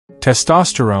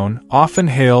Testosterone, often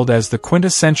hailed as the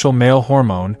quintessential male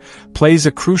hormone, plays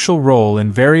a crucial role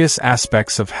in various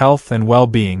aspects of health and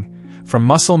well-being, from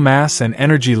muscle mass and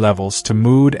energy levels to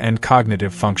mood and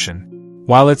cognitive function.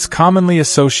 While it's commonly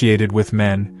associated with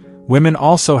men, women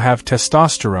also have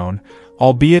testosterone,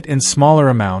 albeit in smaller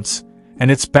amounts,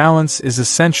 and its balance is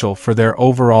essential for their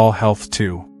overall health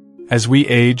too. As we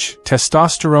age,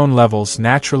 testosterone levels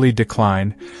naturally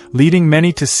decline, leading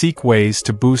many to seek ways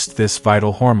to boost this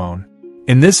vital hormone.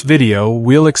 In this video,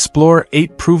 we'll explore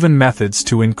 8 proven methods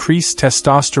to increase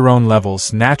testosterone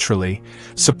levels naturally,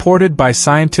 supported by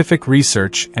scientific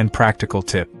research and practical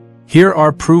tips. Here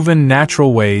are proven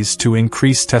natural ways to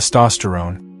increase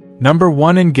testosterone. Number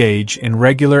 1. Engage in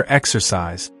regular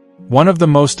exercise. One of the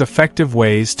most effective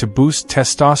ways to boost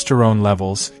testosterone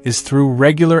levels is through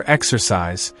regular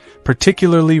exercise,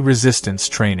 particularly resistance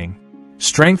training.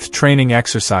 Strength training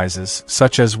exercises,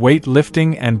 such as weight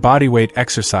lifting and bodyweight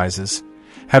exercises,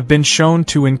 have been shown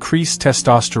to increase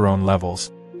testosterone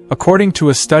levels. According to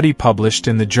a study published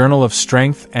in the Journal of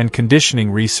Strength and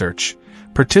Conditioning Research,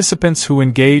 participants who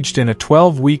engaged in a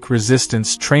 12-week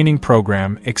resistance training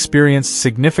program experienced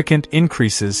significant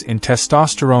increases in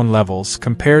testosterone levels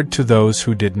compared to those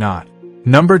who did not.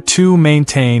 Number 2.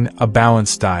 Maintain a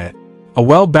balanced diet. A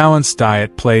well-balanced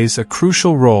diet plays a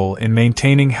crucial role in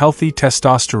maintaining healthy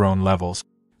testosterone levels.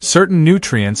 Certain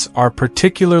nutrients are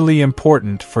particularly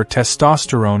important for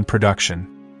testosterone production.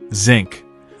 Zinc.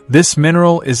 This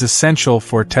mineral is essential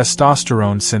for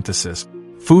testosterone synthesis.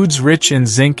 Foods rich in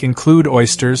zinc include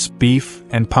oysters, beef,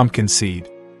 and pumpkin seed.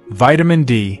 Vitamin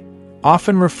D,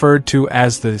 often referred to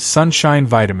as the sunshine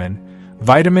vitamin,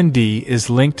 vitamin D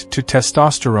is linked to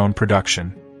testosterone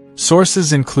production.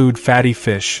 Sources include fatty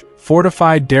fish,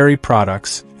 fortified dairy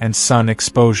products, and sun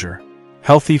exposure.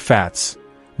 Healthy fats.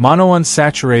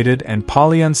 Monounsaturated and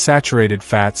polyunsaturated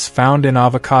fats found in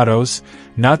avocados,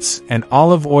 nuts, and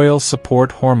olive oil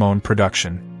support hormone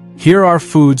production. Here are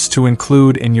foods to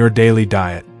include in your daily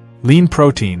diet. Lean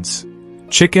proteins.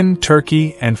 Chicken,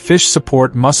 turkey, and fish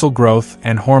support muscle growth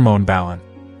and hormone balance.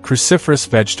 Cruciferous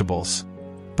vegetables.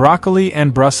 Broccoli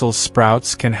and Brussels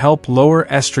sprouts can help lower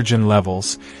estrogen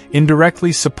levels,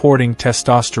 indirectly supporting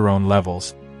testosterone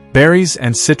levels. Berries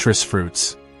and citrus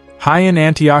fruits. High in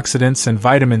antioxidants and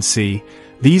vitamin C,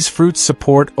 these fruits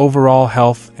support overall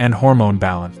health and hormone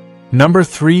balance. Number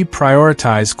 3.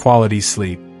 Prioritize quality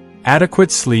sleep.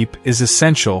 Adequate sleep is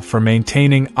essential for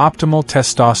maintaining optimal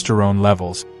testosterone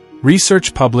levels.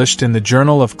 Research published in the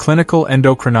Journal of Clinical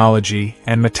Endocrinology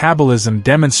and Metabolism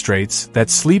demonstrates that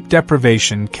sleep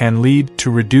deprivation can lead to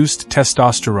reduced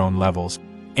testosterone levels.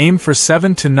 Aim for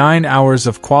 7 to 9 hours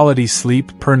of quality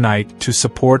sleep per night to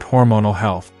support hormonal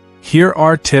health. Here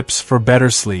are tips for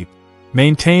better sleep.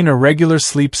 Maintain a regular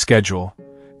sleep schedule.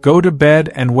 Go to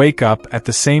bed and wake up at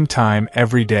the same time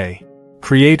every day.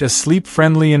 Create a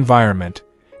sleep-friendly environment.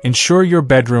 Ensure your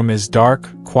bedroom is dark,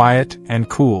 quiet, and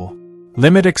cool.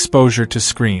 Limit exposure to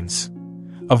screens.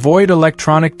 Avoid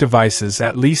electronic devices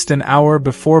at least an hour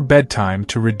before bedtime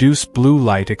to reduce blue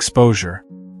light exposure.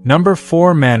 Number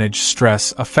 4. Manage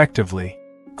stress effectively.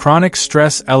 Chronic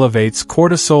stress elevates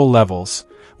cortisol levels,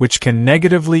 which can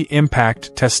negatively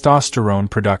impact testosterone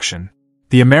production.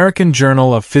 The American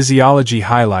Journal of Physiology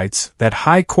highlights that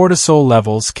high cortisol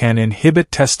levels can inhibit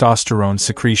testosterone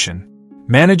secretion.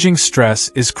 Managing stress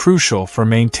is crucial for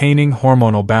maintaining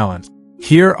hormonal balance.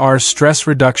 Here are stress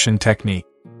reduction techniques.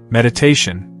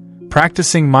 Meditation.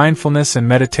 Practicing mindfulness and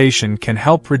meditation can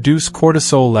help reduce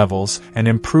cortisol levels and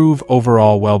improve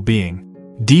overall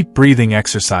well-being. Deep breathing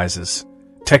exercises.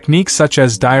 Techniques such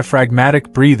as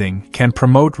diaphragmatic breathing can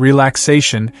promote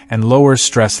relaxation and lower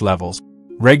stress levels.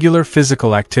 Regular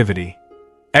physical activity.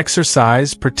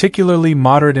 Exercise, particularly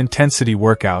moderate-intensity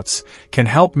workouts, can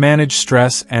help manage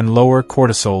stress and lower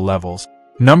cortisol levels.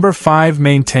 Number 5.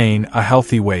 Maintain a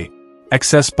healthy weight.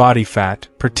 Excess body fat,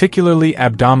 particularly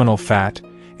abdominal fat,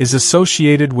 is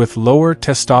associated with lower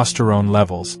testosterone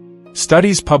levels.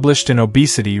 Studies published in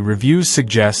obesity reviews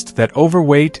suggest that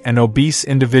overweight and obese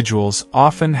individuals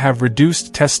often have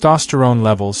reduced testosterone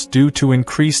levels due to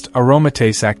increased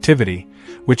aromatase activity,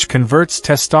 which converts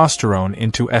testosterone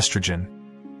into estrogen.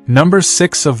 Number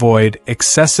 6. Avoid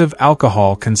excessive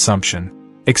alcohol consumption.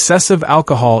 Excessive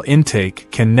alcohol intake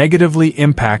can negatively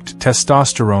impact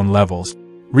testosterone levels.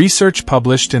 Research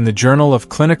published in the Journal of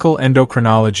Clinical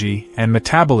Endocrinology and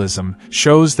Metabolism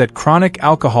shows that chronic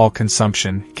alcohol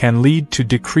consumption can lead to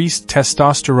decreased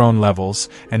testosterone levels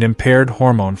and impaired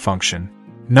hormone function.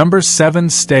 Number 7.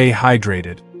 Stay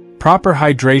hydrated. Proper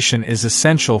hydration is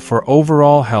essential for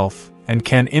overall health and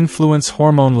can influence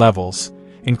hormone levels,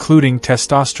 including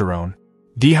testosterone.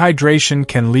 Dehydration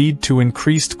can lead to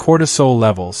increased cortisol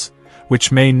levels,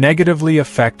 which may negatively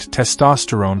affect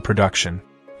testosterone production.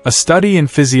 A study in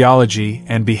physiology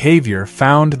and behavior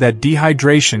found that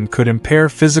dehydration could impair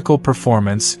physical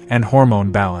performance and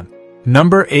hormone balance.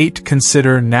 Number 8.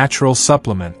 Consider natural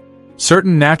supplement.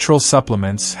 Certain natural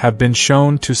supplements have been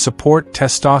shown to support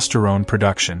testosterone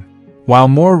production. While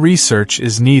more research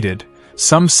is needed,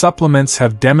 some supplements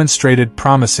have demonstrated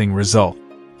promising results.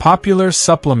 Popular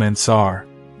supplements are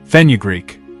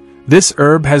fenugreek. This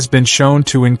herb has been shown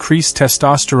to increase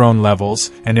testosterone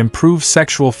levels and improve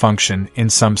sexual function in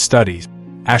some studies.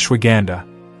 Ashwagandha,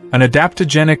 an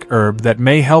adaptogenic herb that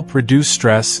may help reduce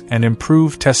stress and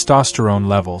improve testosterone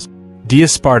levels.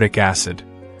 D-aspartic acid,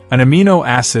 an amino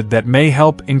acid that may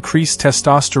help increase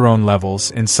testosterone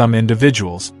levels in some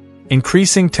individuals.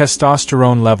 Increasing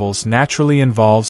testosterone levels naturally involves